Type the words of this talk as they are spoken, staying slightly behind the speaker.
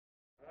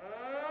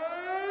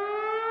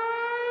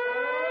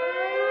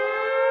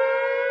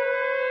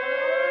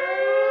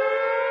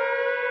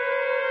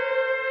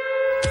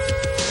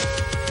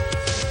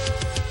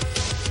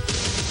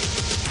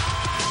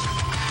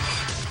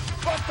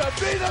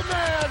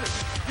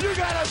You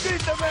gotta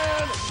beat the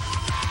man.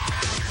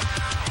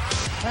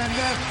 And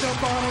that's the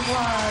bottom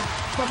line,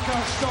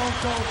 because Stone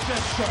Cold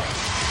said so.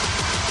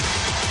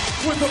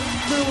 With a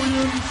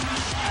million.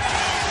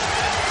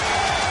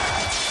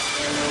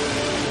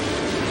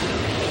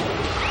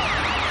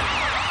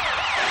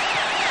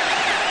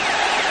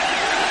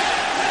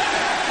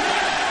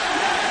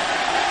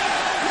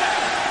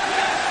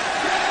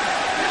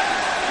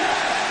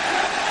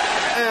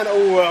 And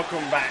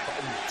welcome back to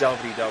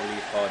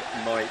WWE Pod.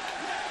 Mike,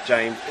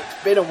 James.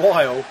 It's been a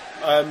while,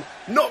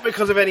 not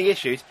because of any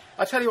issues.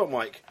 I tell you what,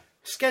 Mike,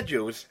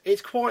 schedules,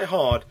 it's quite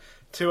hard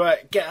to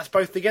get us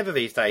both together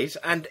these days,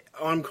 and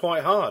I'm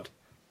quite hard.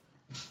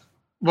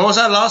 What was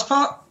that last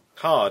part?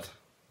 Hard.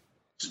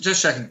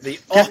 Just checking. The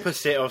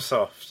opposite of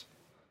soft.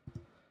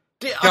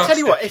 I'll tell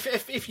you what,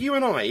 if you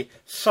and I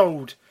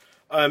sold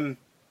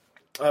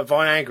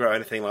Viagra or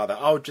anything like that,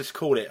 I would just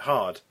call it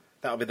Hard.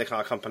 That would be the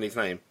car company's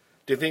name.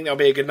 Do you think that'll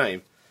be a good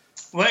name?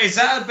 Well, is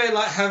that a bit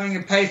like having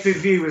a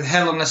pay-per-view with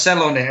Hell in a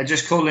Cell on it and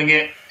just calling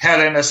it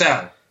Hell in a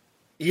Cell?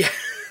 Yeah,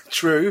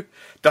 true.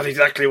 That's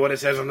exactly what it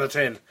says on the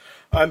tin.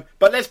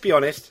 But let's be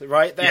honest,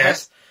 right?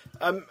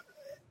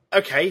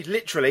 Okay,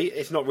 literally,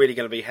 it's not really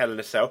going to be Hell in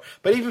a Cell,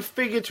 but even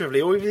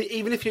figuratively, or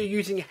even if you're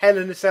using Hell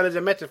in a Cell as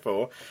a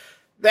metaphor,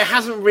 there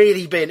hasn't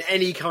really been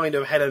any kind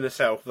of Hell in a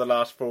Cell for the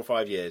last 4 or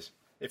 5 years,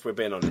 if we're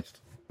being honest.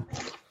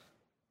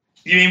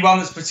 You mean one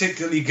that's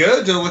particularly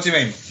good, or what do you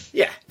mean?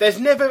 Yeah, there's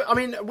never... I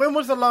mean, when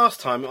was the last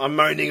time... I'm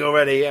moaning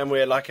already, and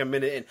we're like a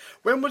minute in.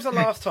 When was the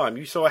last time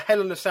you saw a Hell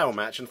in a Cell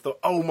match and thought,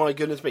 oh my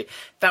goodness me,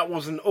 that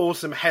was an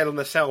awesome Hell in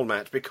a Cell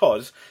match,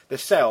 because the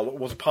cell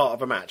was part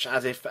of a match,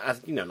 as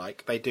you know,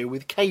 like they do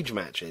with cage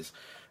matches.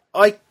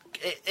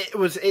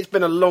 It's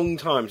been a long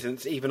time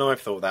since even I've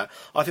thought that.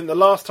 I think the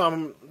last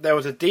time there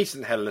was a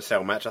decent Hell in a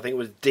Cell match, I think it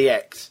was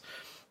DX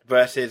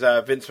versus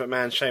Vince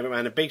McMahon, Shane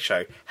McMahon, and Big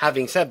Show.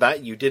 Having said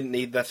that, you didn't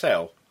need the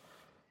cell.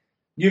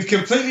 You've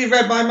completely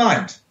read my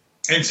mind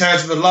in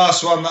terms of the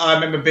last one that I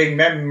remember being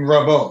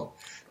memorable.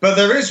 But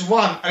there is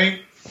one. I mean,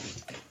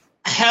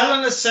 Hell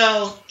in a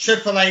Cell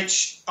Triple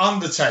H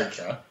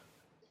Undertaker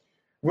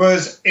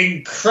was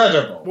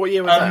incredible. What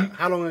year was that?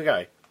 How long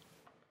ago?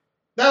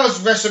 That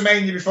was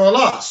WrestleMania before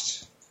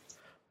last.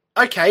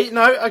 Okay,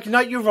 no,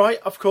 you're right.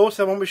 Of course,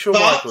 the one with Shawn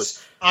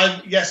Michaels.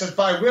 But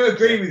I will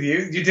agree with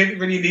you. You didn't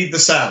really need the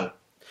cell.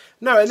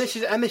 No, and this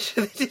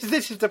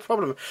is the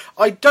problem.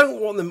 I don't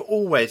want them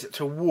always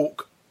to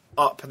walk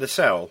on the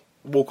cell.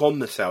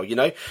 You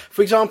know,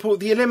 for example,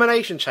 the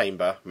Elimination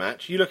Chamber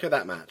match. You look at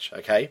that match,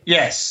 okay?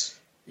 Yes.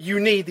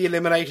 You need the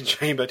Elimination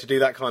Chamber to do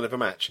that kind of a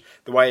match.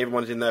 The way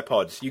everyone's in their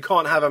pods, you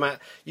can't have a match.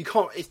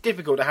 It's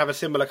difficult to have a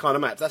similar kind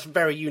of match. That's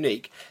very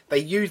unique. They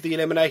use the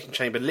Elimination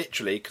Chamber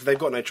literally because they've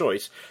got no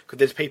choice. Because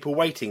there's people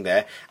waiting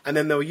there, and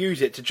then they'll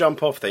use it to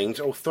jump off things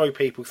or throw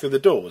people through the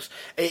doors.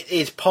 It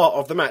is part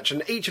of the match,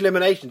 and each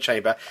Elimination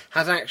Chamber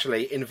has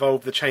actually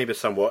involved the chamber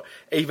somewhat,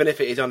 even if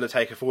it is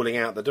Undertaker falling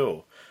out the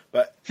door.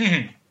 But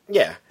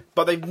yeah,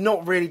 but they've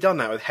not really done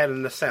that with Hell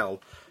in a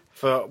Cell.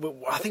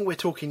 I think we're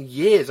talking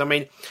years. I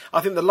mean, I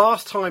think the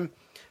last time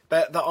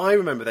that I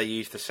remember they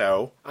used the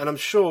cell, and I'm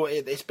sure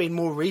it's been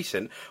more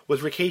recent,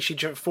 was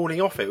Rikishi falling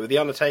off it with The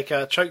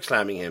Undertaker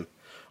chokeslamming him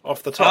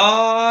off the top.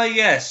 Ah,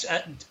 yes.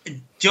 Do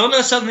you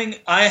know something?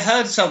 I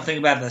heard something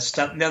about this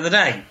stuff the other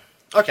day.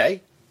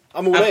 Okay.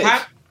 I'm all ears.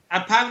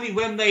 Apparently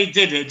when they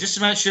did it, just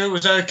to make sure it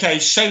was okay,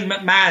 Shane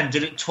McMahon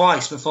did it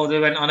twice before they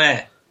went on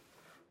air.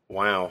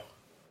 Wow.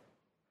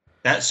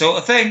 That sort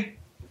of thing.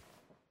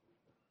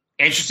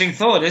 Interesting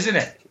thought, isn't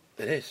it?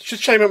 It is. Should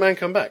Shane McMahon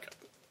come back?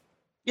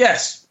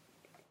 Yes.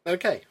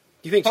 Okay.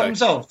 You think Problem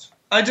so? solved.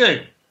 I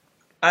do.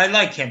 I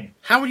like him.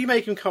 How would you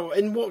make him come...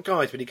 In what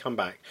guise would he come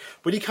back?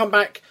 Would he come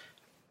back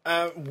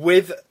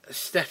with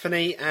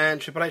Stephanie and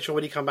Triple H, or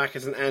would he come back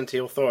as an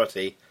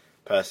anti-authority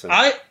person?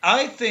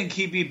 I think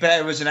he'd be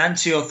better as an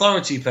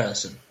anti-authority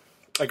person.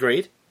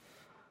 Agreed.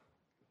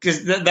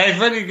 Because they've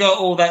already got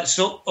all that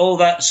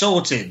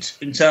sorted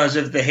in terms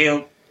of the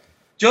heel.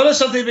 Do you know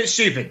something a bit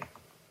stupid?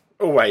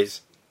 Always.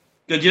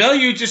 Good. You know,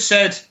 you just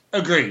said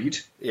agreed.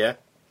 Yeah.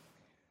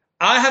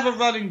 I have a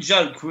running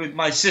joke with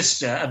my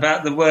sister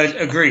about the word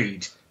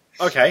agreed.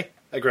 Okay,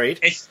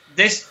 agreed.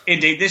 This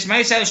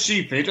may sound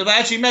stupid, or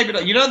actually maybe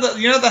not. You know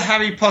the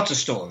Harry Potter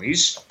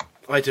stories?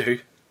 I do.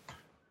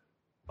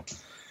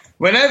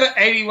 Whenever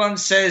anyone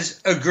says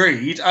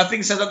agreed, I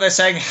think so that they're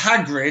saying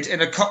Hagrid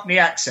in a Cockney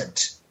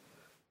accent.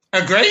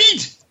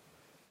 Agreed?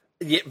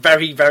 Yeah,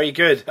 very, very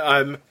good.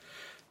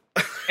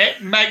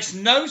 It makes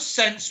no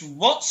sense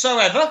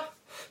whatsoever.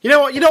 You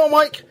know what,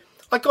 Mike?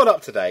 I got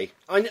up today.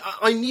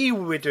 I knew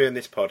we were doing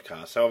this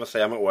podcast, so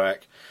obviously I'm at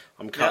work.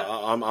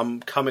 I'm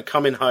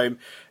coming home.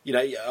 You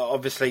know,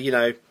 obviously, you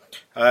know,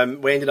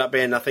 we ended up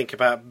being, I think,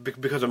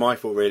 because of my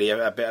fault, really,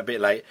 a bit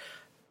late.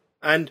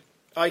 And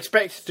I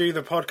expect to do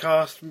the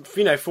podcast,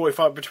 you know,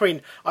 45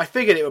 between. I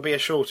figured it would be a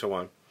shorter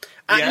one.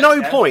 At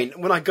no point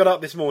when I got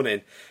up this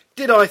morning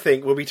did I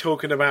think we'll be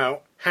talking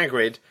about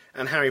Hagrid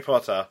and Harry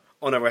Potter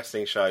on a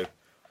wrestling show.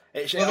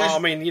 I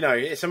mean, you know,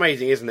 it's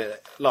amazing, isn't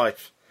it?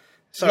 Life.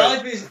 So,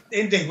 Life is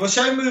indeed. Well,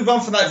 shall we move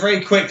on from that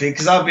very quickly?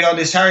 Because I'll be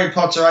honest, Harry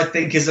Potter, I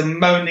think, is a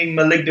moaning,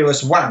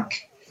 malignorous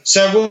wank.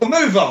 So we'll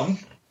move on.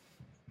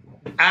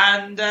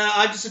 And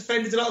I just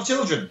offended a lot of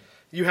children.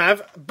 you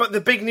have, but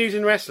the big news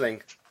in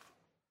wrestling.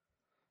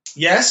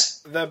 Yes.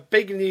 The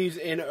big news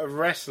in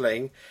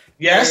wrestling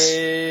Yes.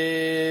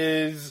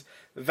 is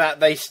that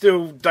they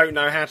still don't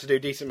know how to do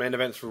decent main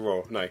events for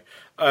Raw. No.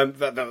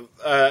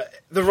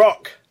 The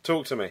Rock,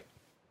 talk to me.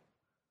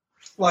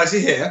 Why is he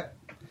here?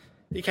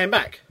 He came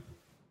back.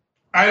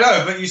 I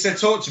know, but you said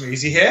talk to me.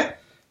 Is he here?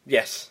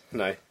 Yes.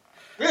 No.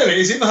 Really?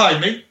 Is he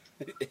behind me?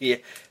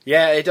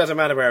 Yeah, it doesn't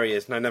matter where he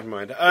is. No, never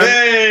mind.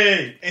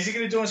 Hey! Is he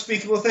going to do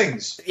unspeakable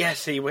things?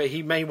 Yes, he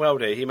may well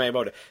do. He may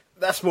well do.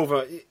 That's more of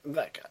a...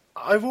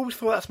 I've always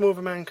thought that's more of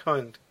a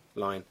Mankind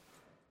line.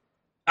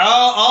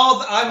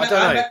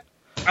 I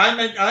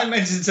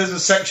meant in terms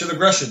of sexual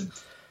aggression.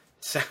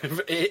 So,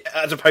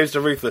 as opposed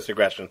to ruthless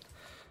aggression.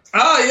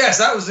 Ah, yes,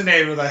 that was an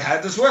area they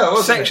had as well,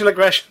 wasn't Sexual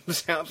aggression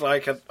sounds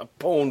like a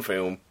porn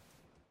film.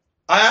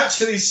 I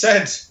actually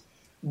said...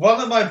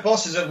 One of my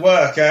bosses at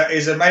work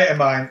is a mate of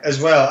mine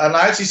as well, and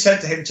I actually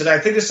said to him today, I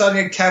think they're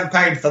starting a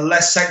campaign for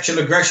less sexual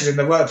aggression in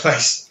the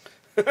workplace.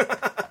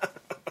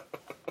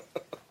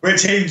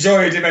 Which he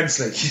enjoyed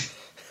immensely.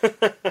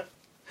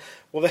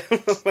 Well,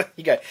 there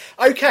you go.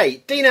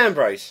 Okay, Dean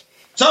Ambrose.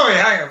 Sorry,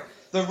 hang on.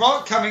 The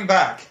Rock coming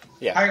back.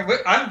 Yeah. Hang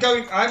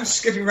on, I'm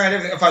skipping around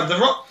everything. Fine. The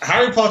Rock,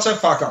 Harry Potter,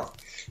 fuck off.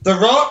 The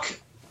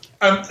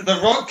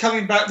Rock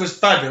coming back was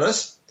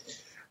fabulous.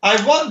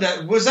 I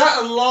wonder, was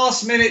that a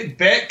last-minute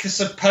bit? Because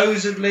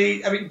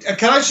supposedly... I mean,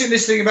 can I say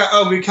this thing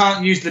about, we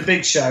can't use the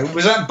Big Show?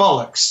 Was that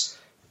bollocks?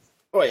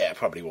 Well, yeah, it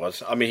probably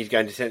was. I mean, he's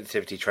going to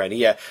sensitivity training.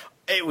 Yeah,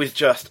 it was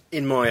just,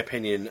 in my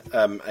opinion,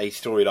 a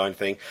storyline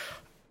thing.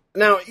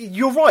 Now,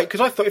 you're right, because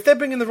I thought if they're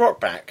bringing The Rock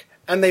back,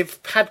 and they've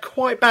had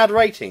quite bad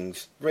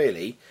ratings,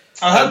 really...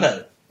 I heard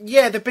that.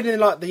 Yeah, they've been in,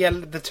 like,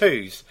 the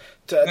twos.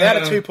 They had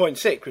a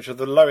 2.6, which was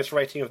the lowest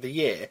rating of the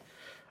year.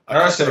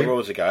 A couple of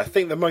Raws ago. I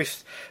think the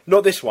most,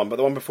 not this one, but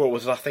the one before it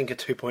was, I think, a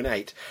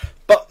 2.8.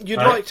 But you'd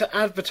like to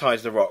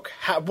advertise The Rock.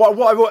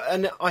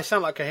 And I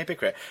sound like a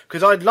hypocrite,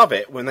 because I'd love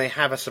it when they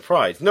have a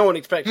surprise. No one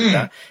expected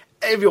that.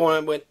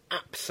 Everyone went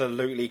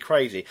absolutely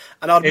crazy.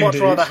 And I'd much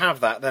rather have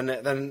that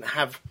than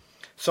have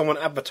someone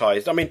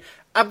advertised. I mean,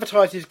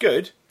 advertised is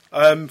good,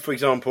 for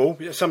example,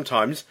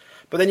 sometimes,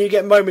 but then you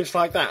get moments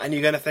like that, and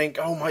you're going to think,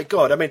 oh my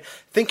God. I mean,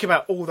 think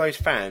about all those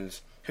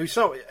fans who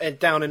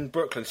down in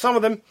Brooklyn. Some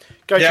of them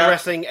go to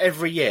wrestling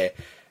every year,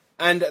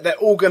 and they're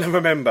all going to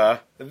remember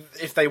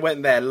if they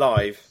went there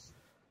live.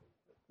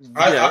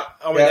 I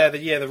went there the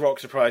year The Rock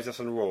surprised us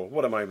on Raw.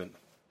 What a moment!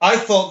 I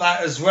thought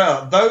that as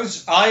well.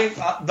 Those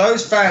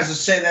fans were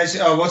sitting there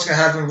saying, what's going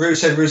to happen?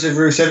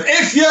 Rusev.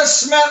 If you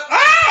smell...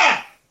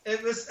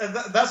 It was,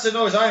 that's the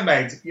noise I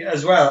made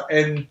as well.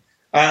 And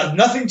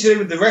nothing to do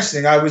with the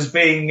wrestling. I was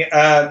being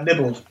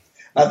nibbled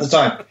at the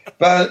time.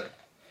 But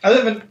I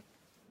don't even...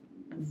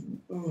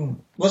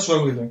 What's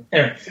wrong with me?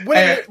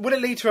 Anyway, would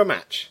it lead to a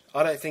match?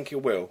 I don't think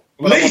it will.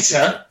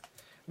 Lita?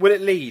 Would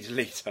it lead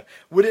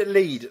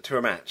to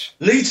a match?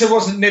 Lita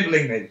wasn't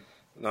nibbling me.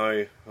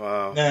 No.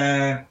 Wow.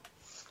 Nah.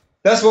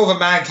 That's more of a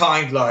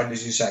Mankind line,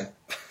 as you say.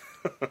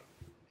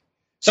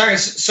 So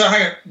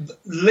hang on.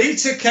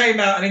 Lita came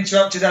out and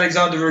interrupted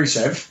Alexander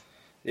Rusev.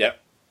 Yep.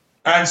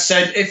 And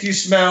said, if you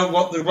smell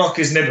what The Rock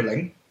is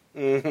nibbling.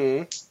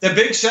 Mm-hmm. The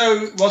Big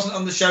Show wasn't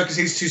on the show because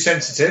he's too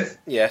sensitive.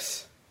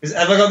 Yes.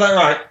 Have I got that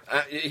right?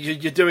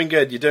 You're doing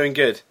good. You're doing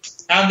good.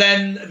 And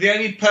then the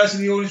only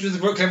person in the audience was the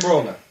Brooklyn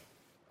Brawler.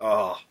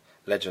 Oh,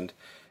 legend.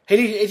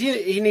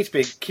 He needs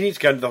to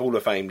go into the Hall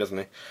of Fame, doesn't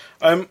he?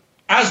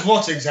 As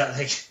what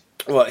exactly?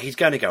 Well, he's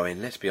going to go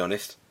in. Let's be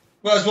honest.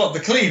 Well, as what? The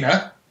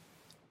cleaner?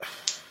 I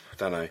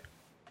don't know.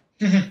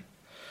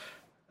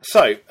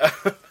 So,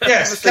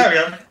 yes, carry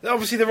on.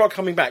 Obviously, The Rock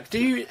coming back. Do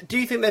you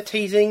think they're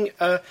teasing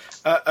a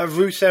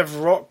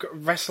Rusev Rock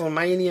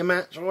WrestleMania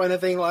match or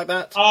anything like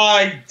that?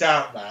 I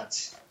doubt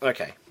that.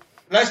 Okay.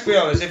 Let's be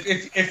honest.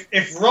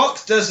 If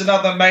Rock does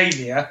another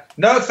Mania,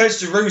 no offense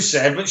to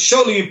Rusev, but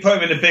surely you put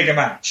him in a bigger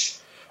match.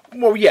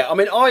 Well, yeah. I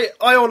mean, I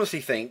honestly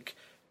think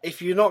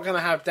if you're not going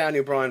to have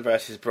Daniel Bryan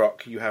versus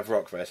Brock, you have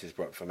Rock versus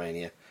Brock for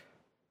Mania.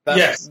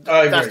 Yes, I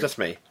agree. That's just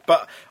me.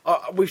 But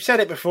we've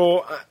said it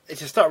before.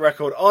 It's a stuck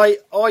record.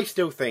 I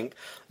still think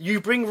you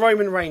bring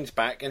Roman Reigns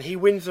back and he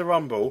wins the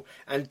Rumble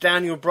and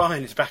Daniel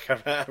Bryan is back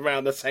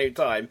around the same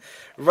time.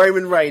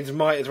 Roman Reigns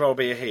might as well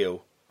be a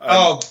heel.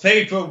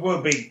 People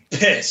will be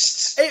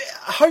pissed.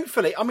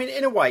 Hopefully, I mean,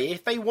 in a way,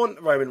 if they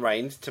want Roman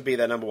Reigns to be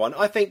their number one,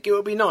 I think it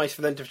would be nice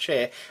for them to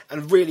cheer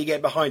and really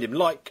get behind him,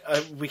 like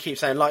we keep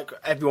saying, like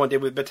everyone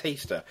did with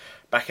Batista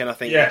back in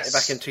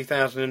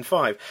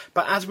 2005.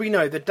 But as we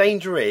know, the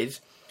danger is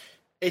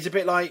a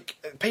bit like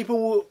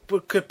people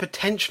could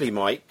potentially,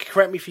 Mike,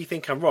 correct me if you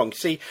think I'm wrong,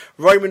 see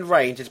Roman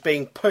Reigns is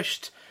being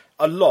pushed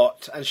a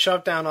lot and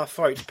shoved down our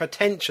throats,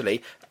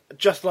 potentially.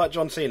 Just like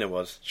John Cena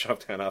was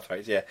shoved down our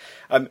throats, yeah.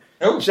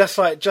 Just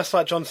like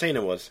John Cena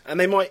was, and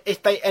they might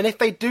if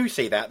they do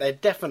see that, they're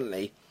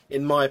definitely,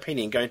 in my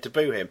opinion, going to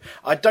boo him.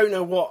 I don't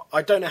know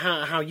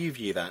how you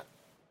view that.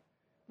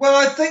 Well,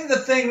 I think the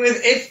thing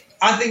with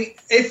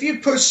if you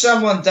push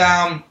someone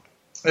down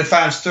the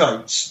fans'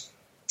 throats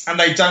and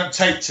they don't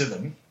take to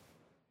them,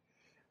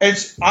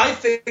 I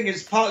think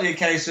it's partly a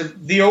case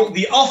of the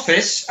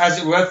office, as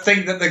it were,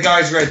 think that the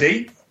guy's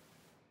ready,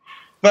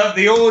 but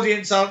the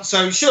audience aren't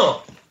so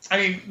sure. I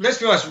mean, let's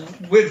be honest,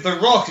 with The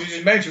Rock, as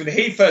you mentioned, when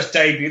he first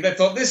debuted, they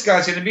thought this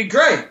guy's going to be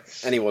great.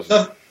 And he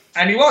wasn't.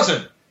 And he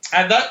wasn't.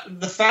 And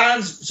that the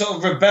fans sort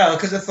of rebel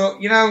because they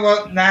thought, you know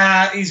what,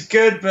 nah, he's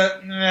good,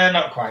 but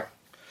not quite.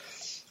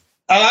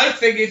 And I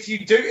think if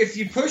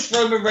you push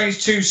Roman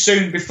Reigns too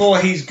soon before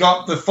he's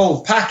got the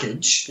full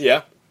package,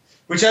 Yeah.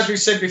 which, as we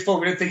said before,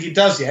 we don't think he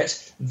does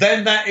yet,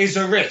 then that is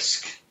a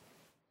risk.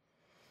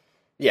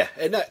 Yeah,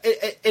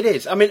 it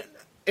is. I mean,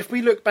 if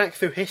we look back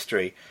through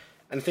history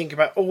and think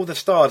about all the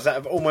stars that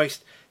have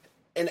almost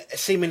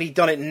seemingly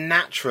done it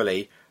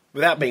naturally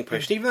without being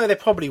pushed, even though they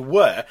probably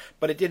were,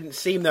 but it didn't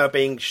seem they were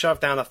being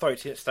shoved down our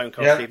throats. Stone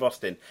Cold Steve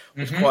Austin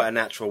was quite a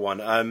natural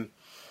one.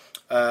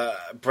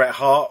 Bret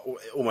Hart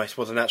almost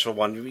was a natural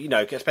one, you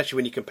know, especially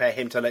when you compare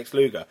him to Lex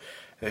Luger,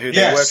 who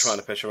they were trying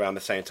to push around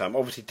the same time.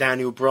 Obviously,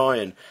 Daniel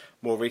Bryan,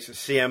 more recent,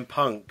 CM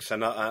Punk's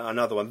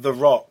another one. The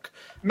Rock,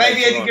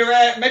 maybe Eddie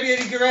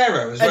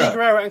Guerrero as well. Eddie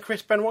Guerrero and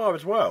Chris Benoit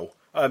as well.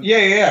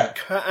 Arguably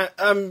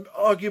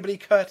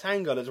Kurt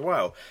Angle as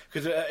well,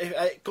 because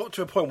it got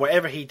to a point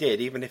wherever he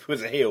did, even if it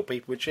was a heel,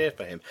 people would cheer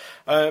for him.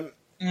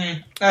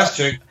 That's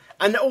true.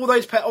 And all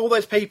those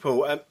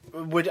people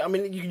would. I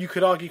mean, you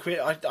could argue.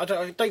 I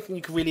don't think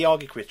you could really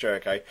argue Chris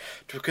Jericho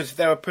because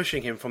they were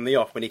pushing him from the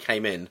off when he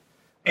came in.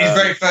 His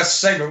very first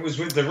segment was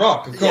with The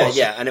Rock, of course.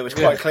 Yeah, and it was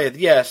quite clear.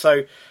 Yeah,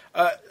 so,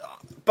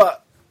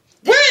 but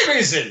where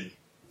is he?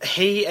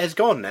 He has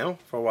gone now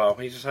for a while.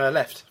 He's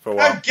left for a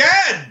while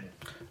again.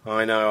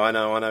 I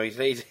know.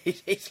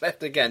 He's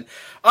left again.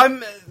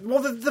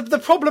 Well,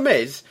 the problem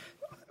is,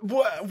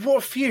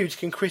 what feuds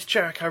can Chris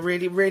Jericho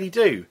really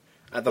do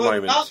at the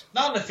moment?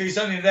 None if he's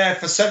only there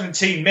for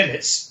 17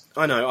 minutes.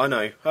 I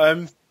know.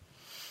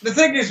 The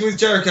thing is with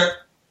Jericho,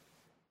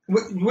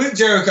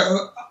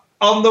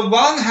 on the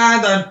one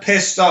hand, I'm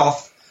pissed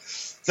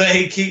off that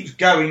he keeps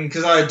going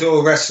because I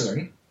adore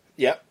wrestling.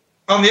 Yeah.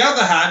 On the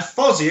other hand,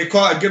 Fozzy are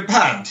quite a good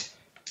band.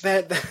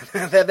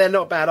 They're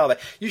not bad, are they?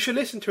 You should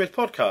listen to his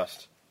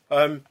podcast.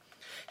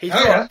 He's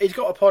got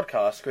a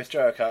podcast, Chris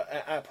Jericho,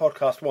 at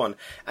Podcast One,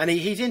 and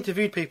he's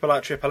interviewed people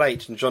like Triple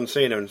H and John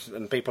Cena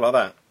and people like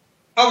that.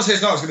 Obviously,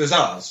 it's not as good as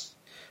ours.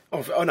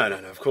 Oh no,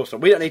 of course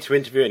not. We don't need to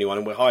interview anyone,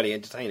 and we're highly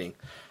entertaining.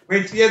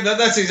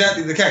 That's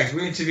exactly the case.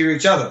 We interview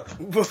each other.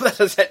 Well, that's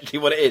essentially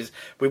what it is.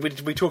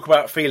 We talk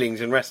about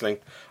feelings in wrestling.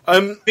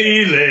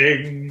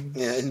 Feelings.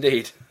 Yeah,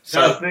 indeed.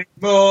 Nothing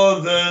more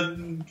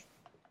than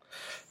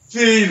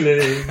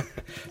feeling.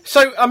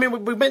 So, I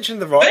mean, we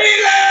mentioned The Rock.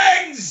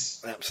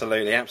 Feelings!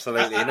 Absolutely.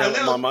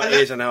 My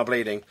ears are now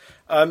bleeding.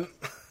 Okay.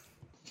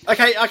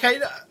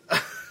 Oh,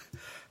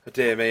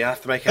 dear me, I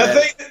have to make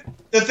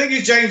the thing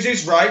is, James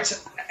is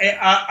right.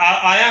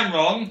 I am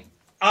wrong.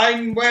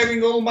 I'm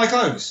wearing all my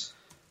clothes.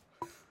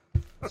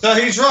 So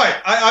he's right.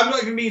 I'm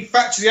not even being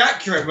factually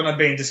accurate when I'm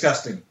being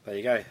disgusting. There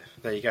you go.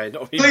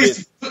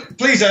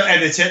 Please don't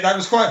edit it. That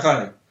was quite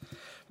funny.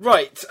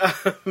 Right.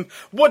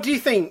 What do you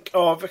think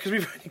of, because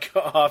we've only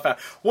got half hour,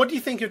 what do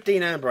you think of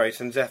Dean Ambrose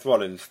and Seth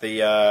Rollins,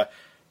 that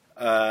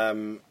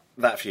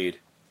feud?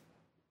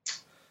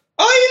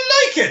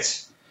 I like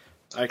it.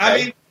 Okay. I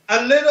mean,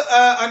 a little.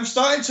 I'm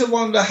starting to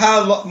wonder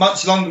how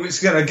much longer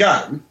it's going to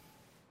go.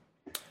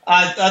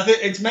 I think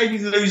it's maybe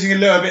losing a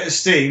little bit of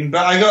steam,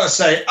 but I got to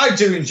say, I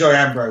do enjoy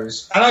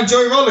Ambrose and I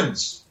enjoy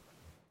Rollins.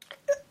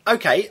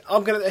 Okay,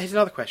 here's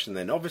another question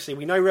then. Obviously,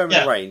 we know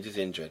Roman Reigns is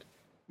injured.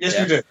 Yes,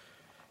 we do.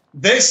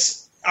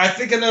 This, I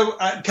think I know.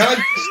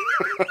 Can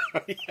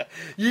I?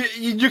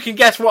 You can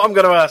guess what I'm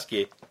going to ask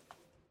you.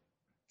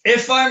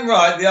 If I'm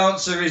right, the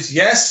answer is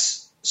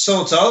yes,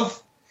 sort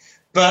of,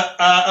 but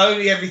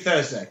only every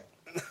Thursday.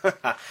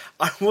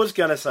 I was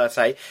going to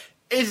say,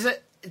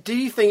 do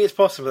you think it's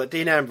possible that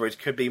Dean Ambrose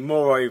could be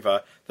more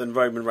over than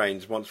Roman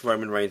Reigns once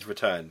Roman Reigns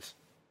returns?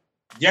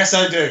 Yes,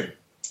 I do.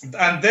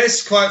 And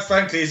this, quite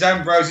frankly, is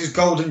Ambrose's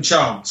golden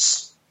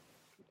chance.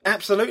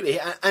 Absolutely.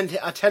 And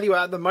I tell you,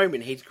 at the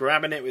moment, he's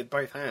grabbing it with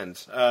both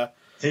hands.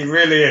 He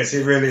really is.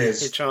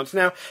 His chance.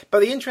 Now,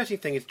 but the interesting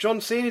thing is John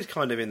Cena's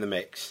kind of in the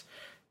mix.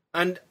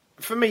 And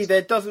for me,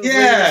 there doesn't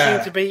really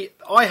seem to be...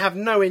 I have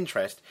no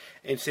interest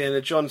in seeing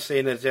a John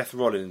Cena-Seth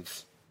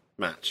Rollins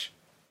match.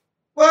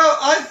 Well,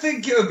 I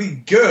think it would be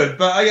good,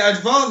 but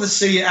I'd rather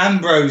see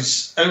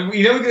Ambrose.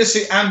 We're going to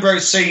see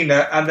Ambrose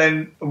Cena and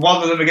then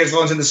one of them against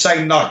Rollins in the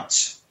same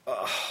night.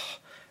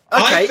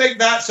 Okay. I think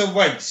that's a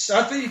waste.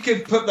 I think you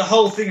could put the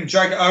whole thing and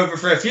drag it over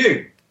for a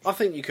few. I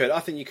think you could.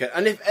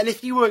 And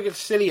if you were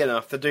silly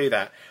enough to do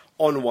that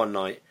on one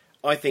night,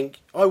 I think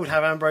I would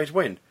have Ambrose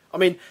win. I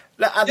mean,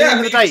 at the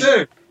end of the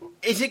day,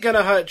 is it going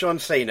to hurt John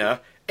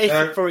Cena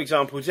if, for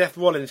example, Seth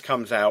Rollins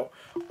comes out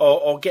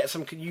or get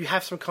some. You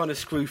have some kind of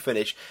screw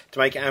finish to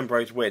make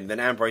Ambrose win. Then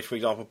Ambrose, for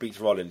example, beats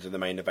Rollins in the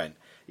main event.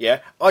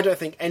 Yeah, I don't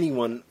think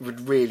anyone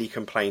would really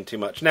complain too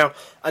much. Now,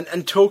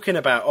 and talking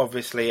about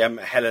obviously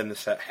Hell in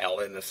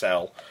the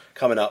Cell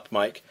coming up,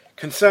 Mike.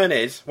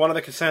 One of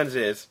the concerns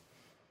is,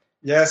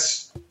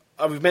 yes,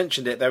 we've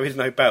mentioned it. There is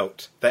no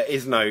belt. There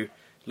is no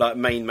like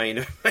main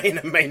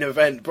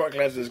event. Brock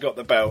Lesnar's got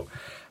the belt,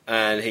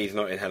 and he's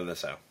not in Hell in a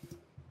Cell.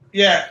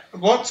 Yeah,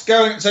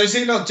 so is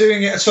he not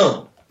doing it at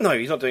all? No,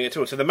 he's not doing it at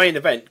all. So the main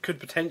event could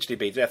potentially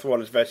be Seth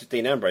Rollins versus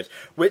Dean Ambrose,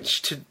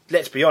 which,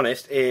 let's be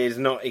honest, is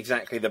not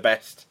exactly the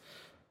best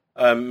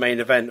main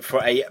event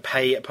for a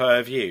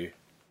pay-per-view.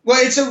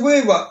 Well, it's a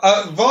weird one.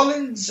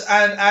 Rollins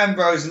and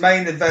Ambrose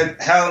main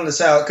event, Hell in a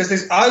Cell,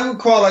 because I would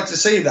quite like to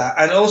see that.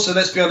 And also,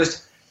 let's be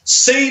honest,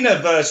 Cena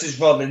versus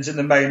Rollins in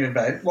the main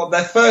event.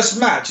 Their first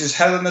match is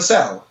Hell in a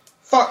Cell.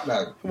 Fuck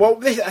no. Well,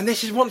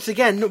 this is once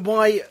again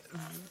why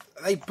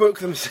they book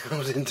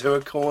themselves into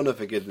a corner,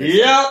 for goodness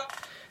sake. Yep.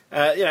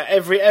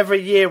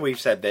 Every year we've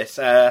said this,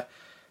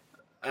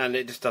 and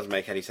it just doesn't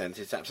make any sense.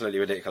 It's absolutely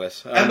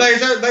ridiculous. And they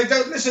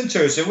don't listen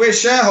to us, and we're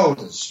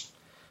shareholders.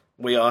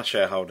 We are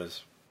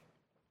shareholders.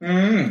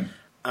 Mm.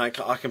 I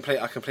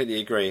completely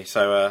agree.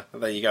 So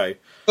there you go.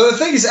 But the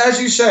thing is,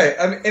 as you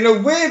say, in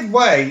a weird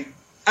way,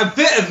 a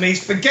bit of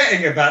me's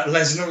forgetting about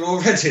Lesnar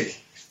already.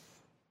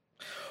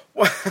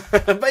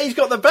 But he's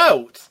got the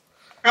belt.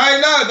 I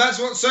know, that's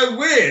what's so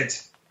weird.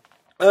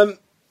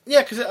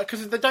 Yeah,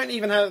 because they don't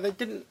even have. They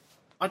didn't.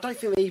 I don't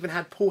think they even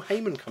had Paul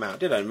Heyman come out,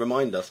 did they, and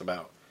remind us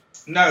about.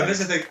 No, this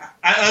is the thing.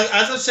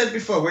 As I've said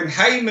before, when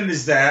Heyman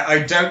is there, I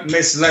don't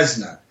miss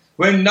Lesnar.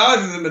 When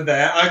neither of them are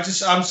there, I'm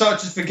starting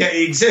to forget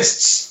he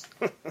exists.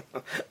 And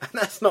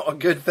that's not a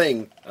good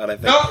thing, I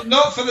don't think.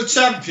 Not for the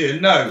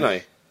champion, no. No.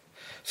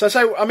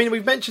 So I mean,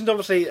 we've mentioned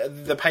obviously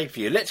the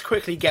pay-per-view. Let's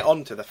quickly get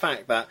on to the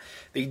fact that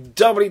the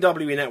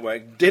WWE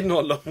Network did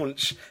not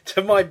launch,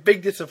 to my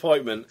big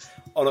disappointment,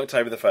 on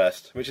October the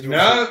 1st, which is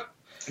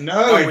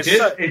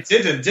it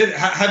didn't. Did it?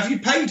 Have you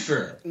paid for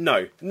it?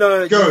 No.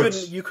 Good.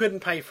 You couldn't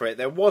pay for it.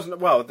 There wasn't.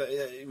 Well,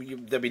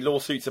 there'd be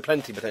lawsuits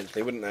aplenty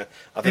potentially, wouldn't there?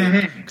 I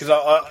think because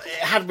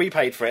had we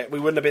paid for it, we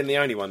wouldn't have been the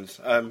only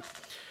ones.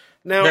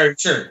 Now, very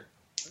true.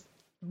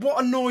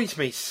 What annoys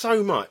me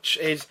so much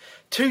is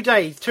 2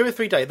 or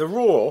 3 days. The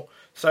Raw.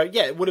 So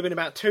yeah, it would have been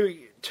about two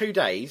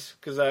days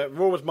because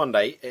Raw was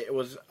Monday. It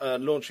was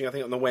launching, I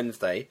think, on the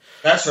Wednesday.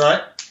 That's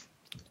right.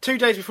 2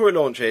 days before it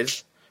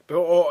launches,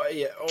 or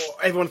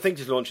everyone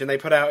thinks it's launching, they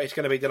put out it's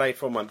going to be delayed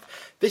for a month.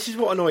 This is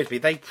what annoys me.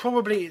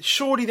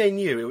 Surely they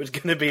knew it was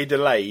going to be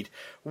delayed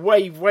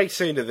way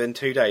sooner than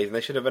 2 days, and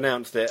they should have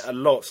announced it a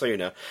lot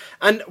sooner.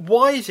 And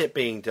why is it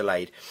being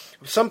delayed?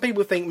 Some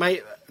people think,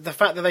 the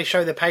fact that they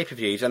show the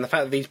pay-per-views and the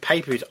fact that these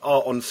pay-per-views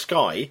are on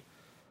Sky,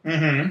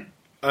 they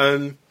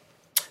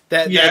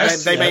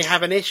may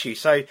have an issue,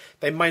 so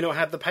they may not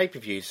have the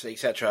pay-per-views,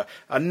 etc.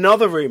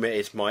 Another rumour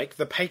is, Mike,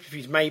 the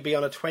pay-per-views may be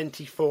on a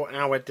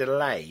 24-hour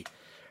delay,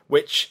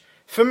 which,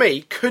 for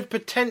me, could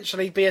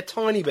potentially be a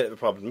tiny bit of a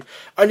problem,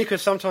 only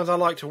because sometimes I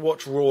like to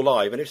watch Raw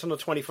live, and if it's on a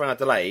 24-hour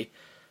delay,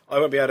 I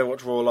won't be able to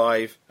watch Raw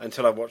live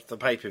until I've watched the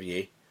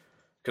pay-per-view,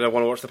 because I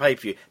want to watch the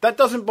pay-per-view. That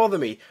doesn't bother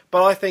me,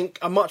 but I think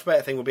a much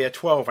better thing would be a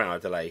 12-hour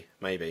delay,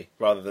 maybe,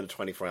 rather than a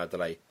 24-hour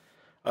delay.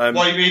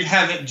 Well, you mean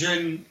have it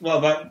during... Well,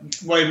 but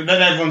then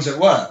everyone's at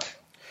work.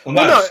 You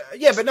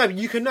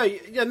can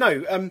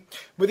know.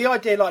 With the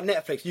idea like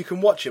Netflix, you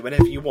can watch it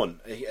whenever you want.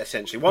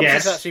 Essentially, once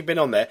it's actually been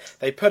on there,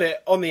 they put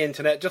it on the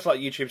internet, just like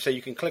YouTube. So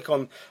you can go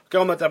on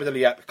the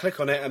WWE app, click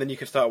on it, and then you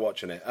can start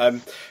watching it.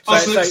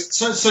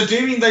 So do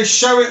you mean they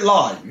show it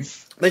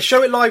live? They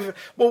show it live.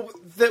 Well,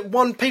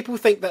 people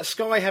think that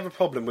Sky have a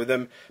problem with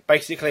them.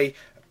 Basically,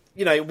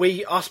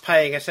 us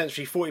paying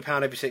essentially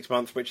 £40 every 6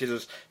 months, which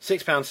is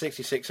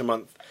 £6.66 a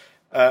month.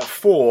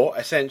 For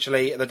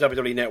essentially the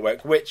WWE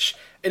Network, which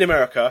in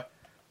America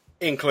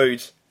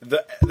includes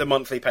the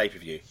monthly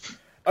pay-per-view.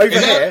 Over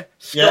here,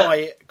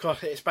 Sky,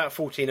 it's about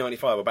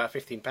 $14.95, about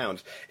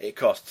 £15 it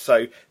costs.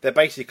 So they're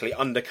basically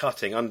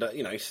undercutting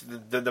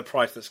the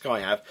price that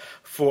Sky have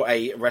for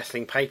a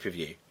wrestling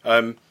pay-per-view.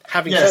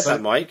 Having said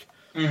that, Mike,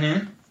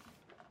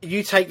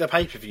 you take the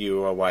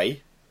pay-per-view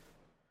away,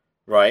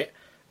 right?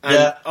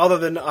 And other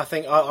than, I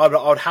think I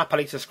would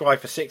happily subscribe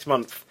for 6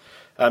 months.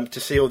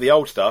 To see all the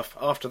old stuff.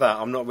 After that,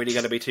 I'm not really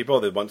going to be too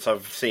bothered once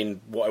I've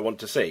seen what I want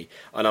to see,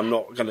 and I'm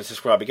not going to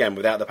subscribe again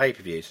without the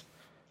pay-per-views.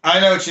 I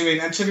know what you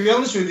mean, and to be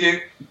honest with you,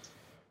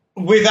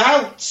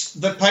 without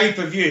the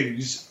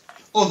pay-per-views,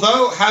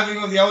 although having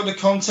all the older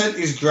content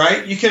is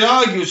great, you could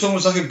argue it's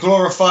almost like a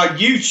glorified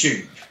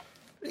YouTube.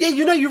 Yeah,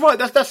 you're right.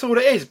 That's all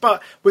it is.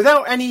 But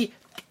without any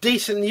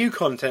decent new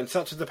content,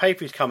 such as the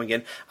pay-per-views coming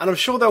in, and I'm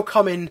sure they'll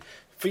come in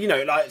for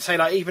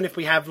even if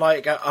we have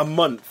a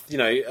month,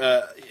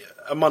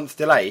 a month's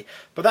delay,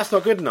 but that's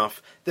not good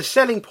enough. The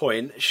selling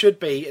point should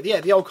be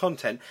the old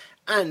content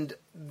and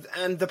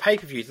the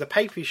pay-per-views. The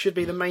pay-per-views should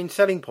be the main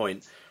selling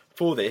point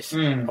for this.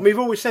 And we've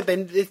always said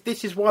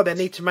this is why they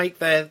need to make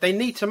their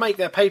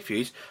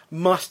pay-per-views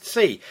must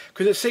see,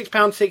 because at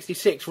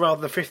 £6.66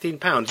 rather than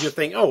 £15, you'll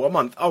think, a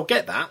month I'll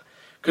get that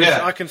because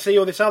I can see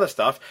all this other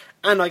stuff,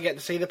 and I get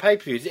to see the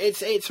pay-per-views.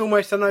 It's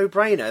almost a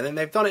no-brainer. And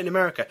they've done it in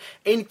America.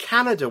 In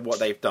Canada, what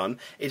they've done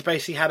is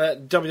basically had a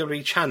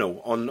WWE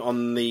channel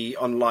on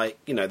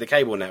the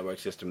cable network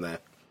system there.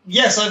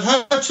 Yes, I've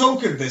heard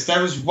talk of this.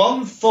 There was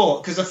one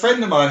thought, because a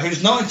friend of mine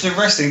who's not into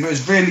wrestling but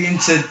was really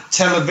into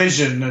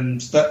television,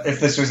 and if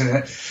this was in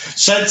it,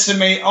 said to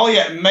me, oh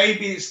yeah,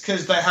 maybe it's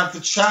because they have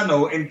the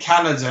channel in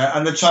Canada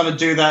and they're trying to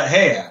do that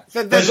here.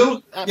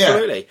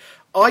 Absolutely. Yeah.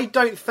 I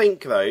don't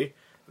think, though,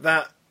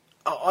 that...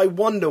 I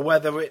wonder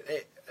whether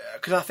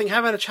because I think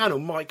having a channel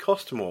might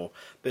cost more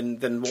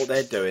than what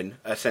they're doing,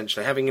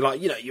 essentially. Having,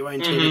 your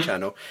own TV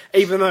channel.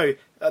 Even though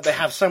they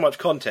have so much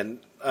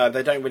content,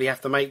 they don't really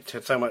have to make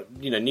so much,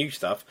 new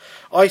stuff.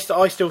 I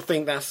still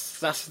think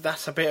that's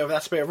a bit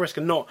of risk,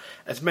 and not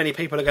as many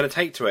people are going to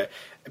take to it,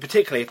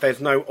 particularly if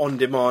there's no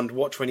on-demand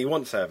watch when you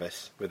want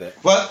service with it.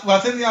 Well, I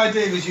think the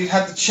idea was you'd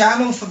have the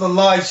channel for the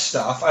live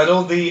stuff and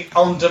all the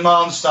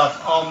on-demand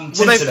stuff on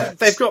the internet.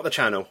 They've got the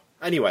channel.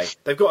 Anyway,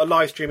 they've got a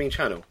live streaming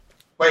channel.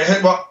 Wait,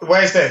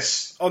 where's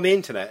this? On the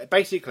internet.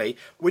 Basically,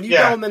 when you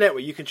go on the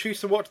network, you can choose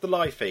to watch the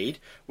live feed,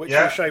 which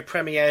will show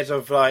premieres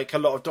of a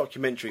lot of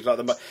documentaries.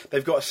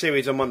 They've got a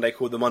series on Monday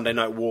called the Monday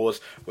Night Wars,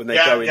 when they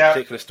go into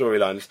particular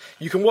storylines.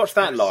 You can watch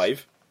that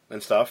live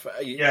and stuff.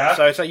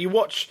 So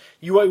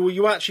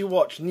you actually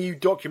watch new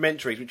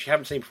documentaries which you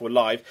haven't seen before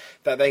live,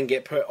 that then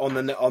get put on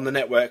the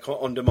network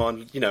on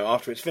demand.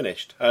 After it's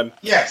finished.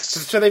 Yes.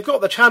 So they've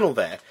got the channel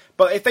there.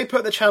 But if they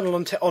put the channel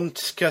on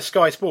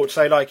Sky Sports,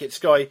 say it's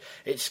Sky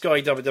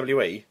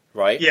WWE,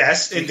 right?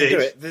 Yes, indeed. You can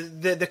do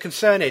it. The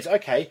concern is,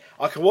 okay,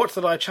 I can watch the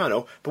live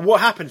channel, but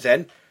what happens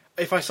then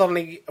if I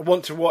suddenly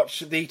want to watch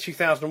the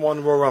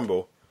 2001 Royal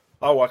Rumble?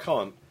 Oh, I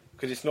can't,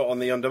 because it's not on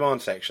the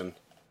on-demand section.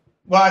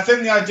 Well, I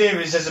think the idea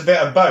is there's a bit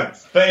of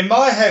both. But in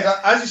my head,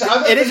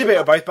 it is a bit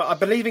of both, but I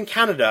believe in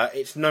Canada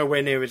it's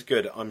nowhere near as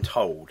good, I'm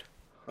told.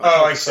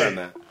 I see.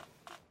 That.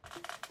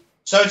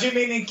 So do you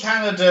mean in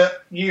Canada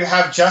you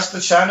have just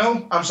the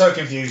channel? I'm so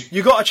confused.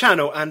 You got a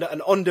channel and an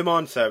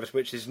on-demand service,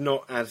 which is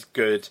not as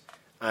good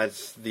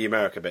as the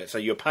America bit. So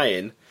you're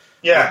paying,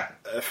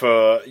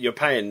 for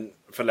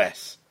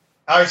less.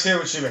 I see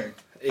what you mean.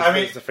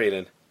 It's the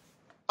feeling.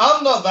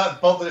 I'm not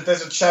that bothered if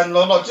there's a channel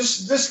or not.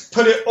 Just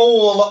put it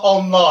all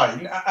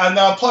online and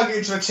I'll plug it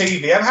into a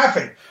TV. I'm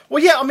happy.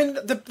 Well, yeah. I mean,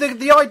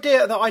 the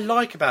idea that I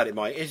like about it,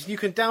 Mike, is you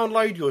can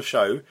download your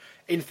show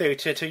in theory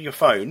to your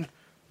phone.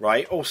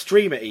 Right, or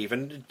stream it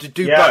even, to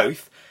do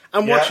both,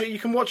 and watch it. You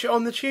can watch it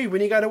on the tube when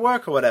you go to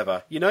work or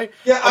whatever, Yeah,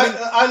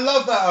 I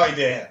love that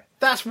idea.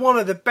 That's one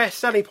of the best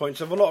selling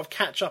points of a lot of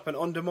catch-up and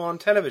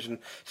on-demand television.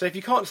 So if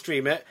you can't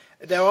stream it,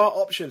 there are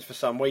options for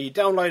some where you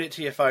download it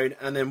to your phone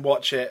and then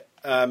watch it,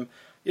 on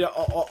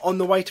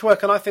the way to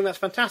work. And I think that's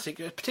fantastic,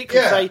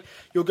 particularly say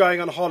you're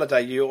going on a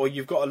holiday or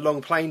you've got a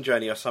long plane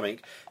journey or something.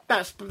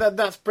 That's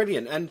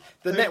brilliant, and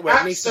the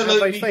network needs to have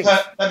those things.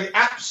 That'd be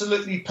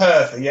absolutely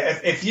perfect. Yeah,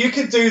 if you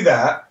could do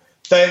that,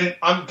 then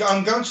I'm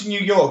going to New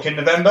York in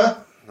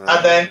November,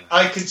 and then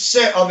I could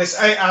sit on this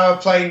 8-hour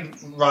plane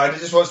ride and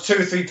just watch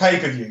 2 or 3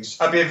 pay-per-views.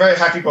 I'd be a very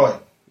happy boy.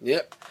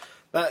 Yep,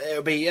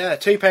 it'll be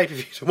 2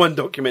 pay-per-views and 1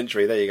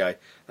 documentary. There you go.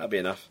 That'd be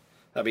enough.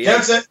 That'd be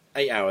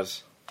 8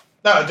 hours.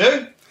 That'll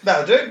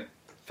do.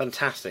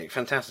 Fantastic.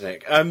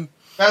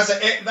 That's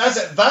it.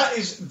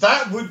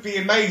 That would be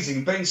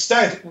amazing. But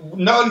instead,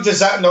 not only does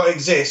that not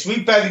exist,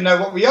 we barely know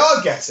what we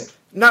are getting.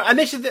 No, and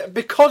this is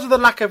because of the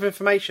lack of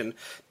information.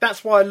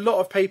 That's why a lot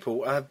of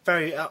people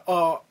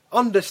are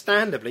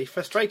understandably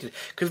frustrated,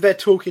 because they're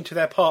talking to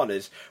their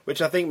partners,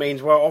 which I think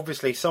means, well,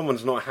 obviously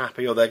someone's not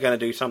happy or they're going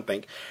to do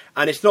something,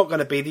 and it's not going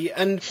to be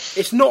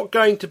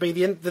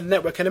the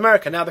network in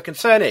America. Now the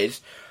concern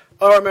is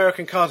our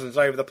American cousins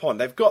over the pond.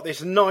 They've got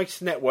this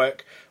nice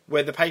network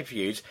with the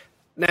pay-per-views.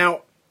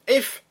 Now,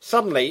 if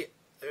suddenly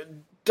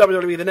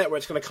WWE, the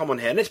network's going to come on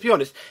here, and let's be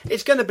honest,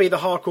 it's going to be the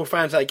hardcore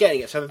fans that are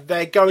getting it, so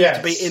they're going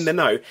to be in the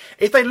know.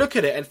 If they look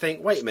at it and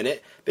think, wait a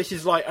minute, this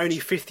is only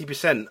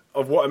 50%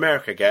 of what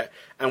America get,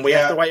 and we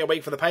have to wait a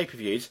week for the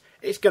pay-per-views,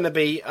 it's going to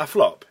be a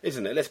flop,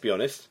 isn't it? Let's be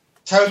honest.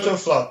 Total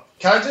flop.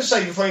 Can I just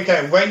say before you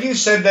go, when you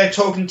said they're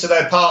talking to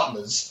their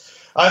partners,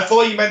 I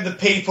thought you meant the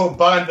people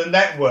behind the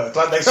network.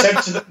 Like they said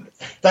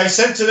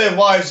to their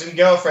wives and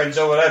girlfriends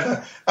or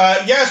whatever,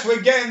 yes,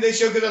 we're getting this,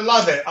 you're going to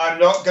love it. I'm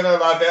not going to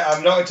love it,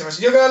 I'm not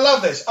interested. You're going to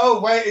love this. Oh,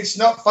 wait, it's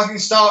not fucking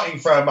starting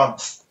for a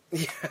month.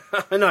 Yeah,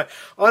 I know,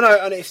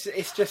 and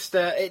it's just,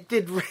 it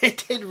did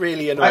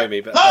really annoy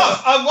me. But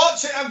I'm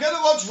going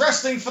to watch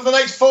wrestling for the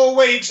next 4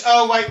 weeks.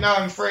 Oh, wait, no,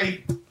 I'm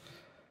free.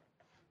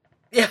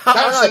 Yeah,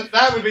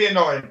 that would be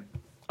annoying.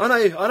 I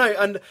know,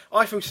 and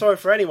I feel sorry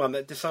for anyone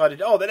that decided,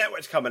 the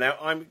network's coming out,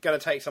 I'm going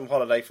to take some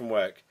holiday from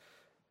work.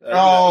 Shit.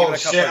 I'm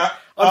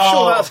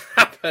sure that's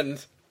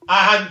happened.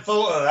 I hadn't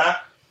thought of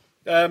that.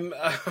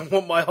 I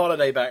want my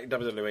holiday back,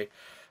 WWE.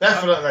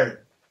 Definitely.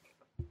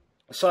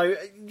 So,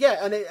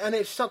 yeah, and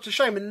it's such a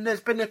shame, and there's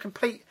been a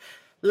complete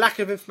lack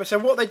of information. So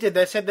what they did,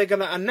 they said they're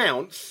going to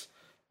announce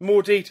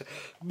more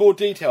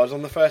details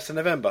on the 1st of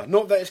November.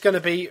 Not that it's going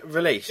to be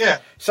released. Yeah.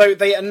 So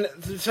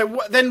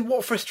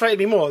what frustrated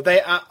me more?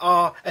 They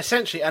are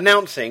essentially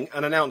announcing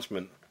an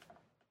announcement,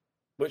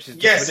 which is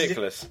just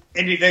ridiculous.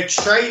 Indeed, they're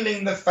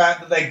trailing the fact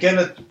that they're going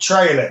to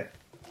trail it.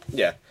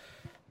 Yeah.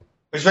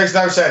 Which makes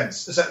no sense.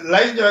 So,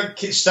 ladies and gentlemen,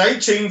 stay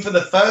tuned for the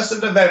 1st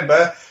of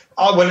November.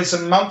 When it's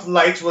a month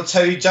late, we'll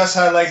tell you just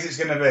how late it's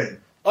going to be.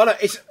 Oh no,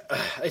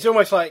 it's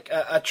almost like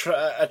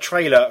a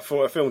trailer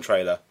for a film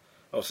trailer.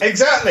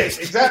 Exactly.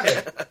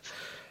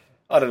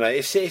 I don't know.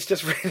 It's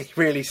just really,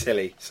 really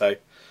silly. So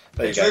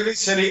there you go. It's really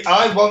silly.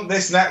 I want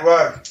this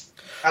network.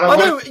 And I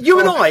know you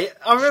and I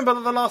remember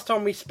the last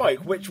time we spoke,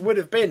 which would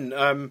have been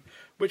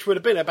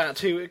about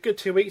 2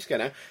 weeks ago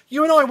now.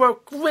 You and I were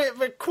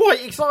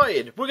quite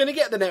excited. We're going to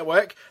get the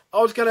network.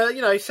 I was going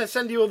to,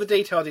 send you all the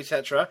details,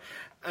 etc.,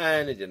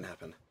 and it didn't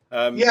happen.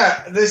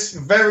 This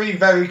very,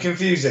 very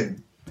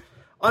confusing.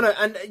 I know,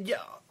 and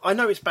I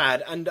know it's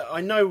bad, and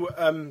I know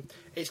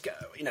it's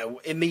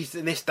in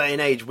this day and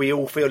age we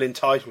all feel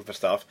entitled for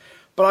stuff,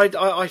 but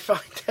I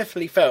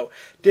definitely felt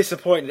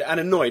disappointed and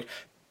annoyed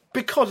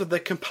because of the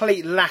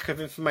complete lack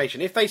of information.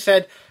 If they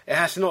said it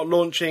has to not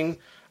launching,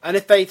 and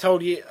if they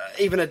told you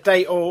even a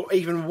date or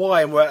even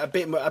why and were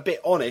a bit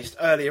honest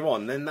earlier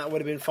on, then that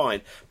would have been fine.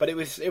 But it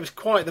was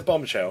quite the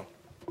bombshell.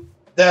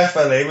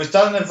 Definitely, it was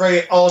done in a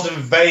very odd and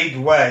vague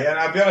way, and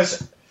I'll be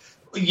honest.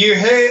 You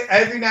hear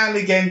every now and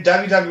again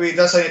WWE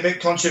does something a bit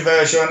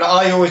controversial, and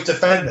I always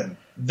defend them.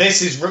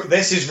 This is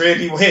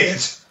really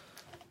weird.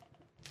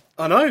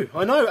 I know,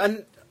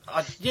 and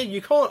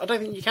you can't. I don't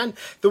think you can.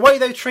 The way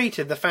they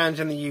treated the fans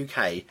in the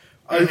UK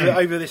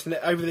over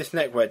this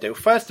network deal.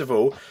 First of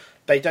all,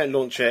 they don't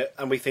launch it,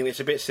 and we think it's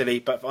a bit silly,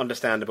 but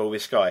understandable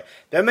with Sky.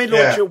 Then they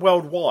launch it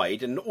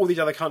worldwide in all these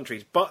other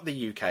countries, but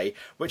the UK,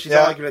 which is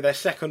arguably their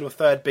second or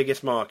third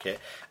biggest market.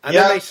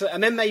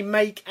 And then they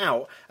make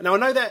out. Now I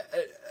know that.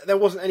 There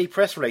wasn't any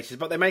press releases,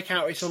 but they make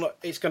out it's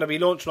going to be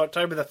launched on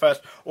October the 1st,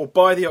 or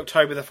by the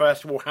October the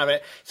 1st we'll have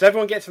it. So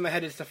everyone gets in their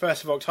head it's the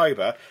 1st of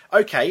October.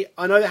 Okay,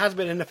 I know there has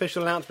been an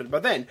official announcement,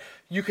 but then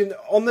you can,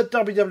 on the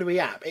WWE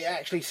app, it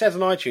actually says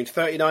on iTunes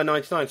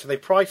 $39.99, so they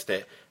priced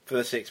it for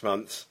the 6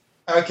 months.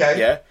 Okay.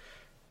 Yeah.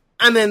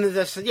 And then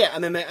they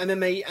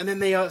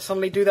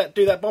suddenly do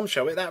that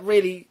bombshell. That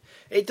really,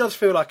 it does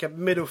feel like a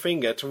middle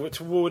finger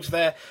towards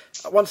their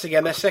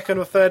second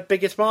or third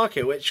biggest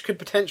market, which could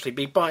potentially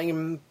be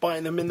biting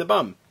them in the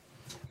bum.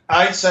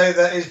 I'd say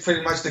that is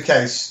pretty much the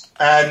case,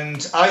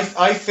 and I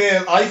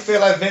feel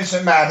like Vince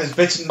McMahon has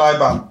bitten my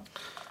bum.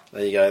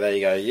 There you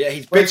go. Yeah,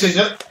 he's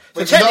bitten.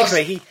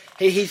 Technically,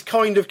 he's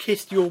kind of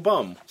kissed your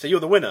bum, so you're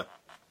the winner.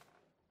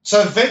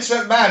 So Vince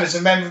McMahon is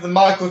a member of the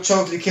Michael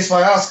Chocolate Kiss My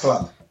Ass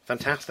Club.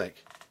 Fantastic.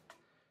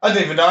 I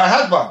didn't even know I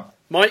had one.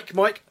 Mike.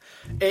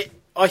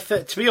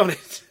 To be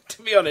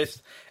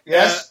honest.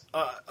 Yes.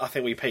 I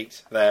think we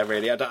peaked there.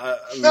 Really. I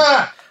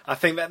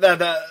think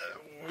that.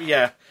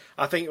 Yeah.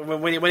 I think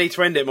we need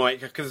to end it, Mike,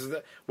 because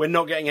we're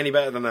not getting any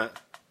better than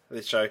that.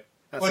 This show.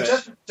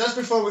 Just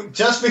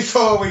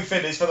before we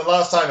finish for the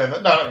last time ever.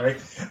 No, not really.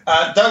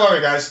 Don't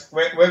worry, guys.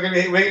 We're going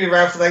to be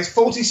around for the next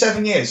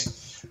 47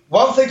 years.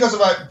 One thing I was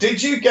about.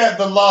 Did you get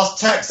the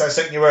last text I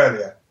sent you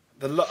earlier?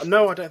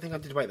 No, I don't think I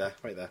did. Wait there.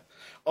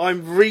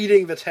 I'm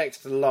reading the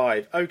text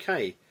live.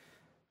 Okay.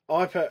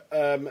 I put,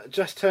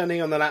 just turning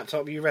on the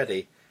laptop. You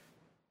ready?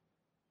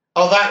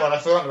 Oh, that one. I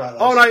forgot about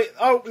that.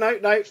 Oh,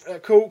 no.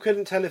 Cool.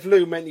 Couldn't tell if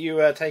Lou meant you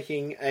were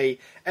taking a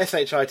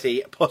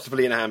SHIT,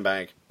 possibly in a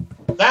handbag.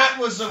 That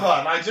was the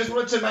one. I just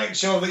wanted to make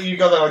sure that you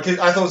got that one, because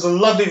I thought it was a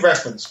lovely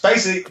reference.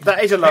 Basically...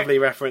 That is a lovely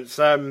reference.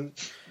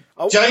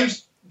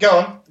 James, go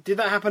on. Did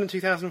that happen in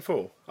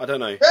 2004? I don't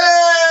know. Hey!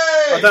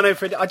 I don't know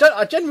if it.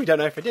 I generally don't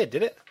know if it did.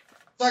 Did it?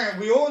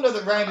 We all know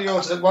that Randy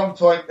Orton at one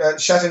point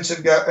shut in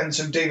some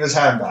divas'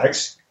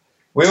 handbags.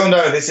 We all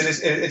know this.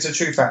 It's a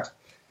true fact.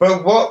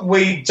 But what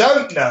we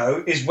don't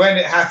know is when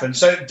it happened.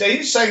 So are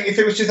you saying if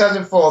it was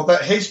 2004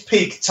 that his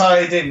peak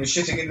tied in with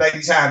shitting in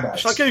ladies' handbags?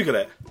 Shall I Google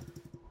it?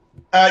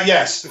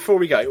 Yes. Before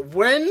we go,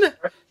 when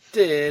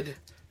did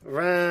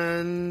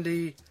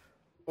Randy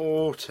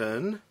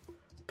Orton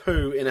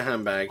poo in a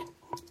handbag?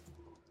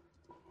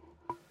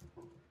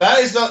 That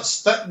is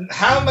not...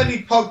 How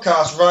many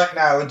podcasts right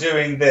now are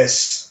doing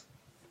this?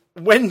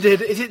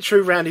 Is it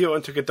true Randy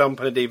Orton took a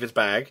dump in a diva's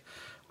bag?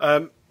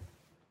 For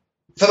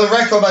the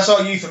record, that's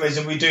our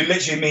euphemism. We do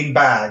literally mean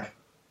bag.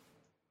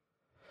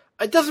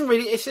 It doesn't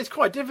really... It's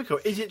quite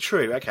difficult. Is it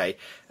true? Okay.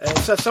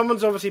 So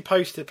someone's obviously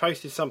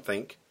posted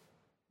something.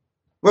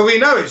 Well, we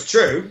know it's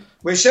true.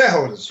 We're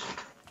shareholders.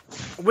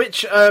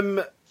 Which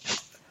year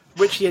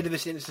did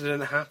this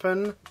incident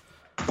happen?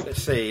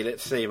 Let's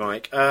see,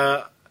 Mike.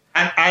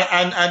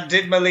 And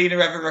did Melina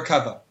ever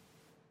recover?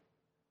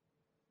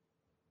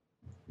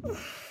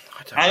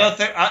 I don't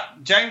think,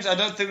 James. I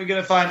don't think we're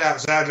going to find out.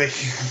 Sadly.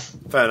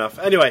 Fair enough.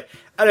 Anyway,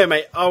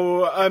 mate. I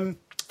will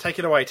take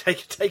it away.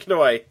 Take it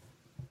away.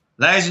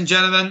 Ladies and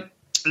gentlemen,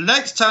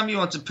 next time you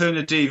want to poo in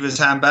a diva's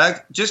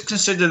handbag, just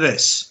consider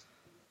this.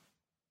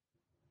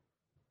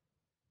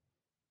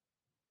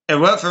 It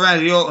worked for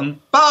Randy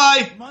Orton.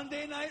 Bye!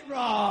 Monday Night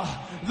Raw,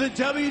 the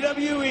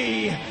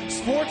WWE,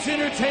 sports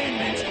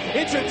entertainment,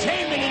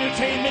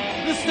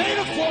 the state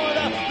of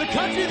Florida, the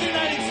country of the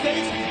United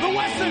States, the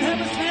Western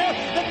Hemisphere,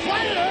 the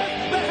planet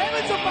Earth, the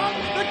heavens above,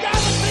 the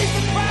galaxies,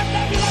 the crap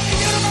nebula, the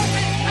universe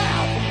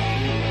itself!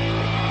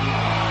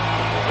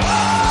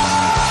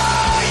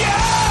 Oh,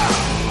 yeah!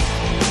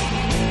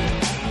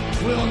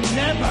 We'll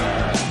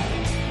never...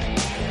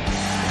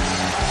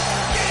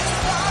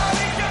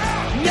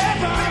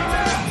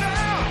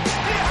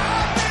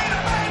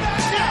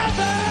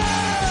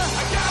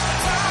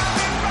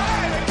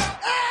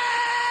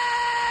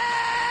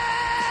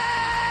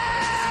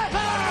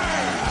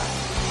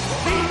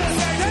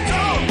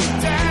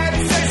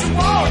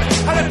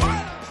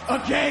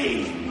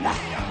 Again.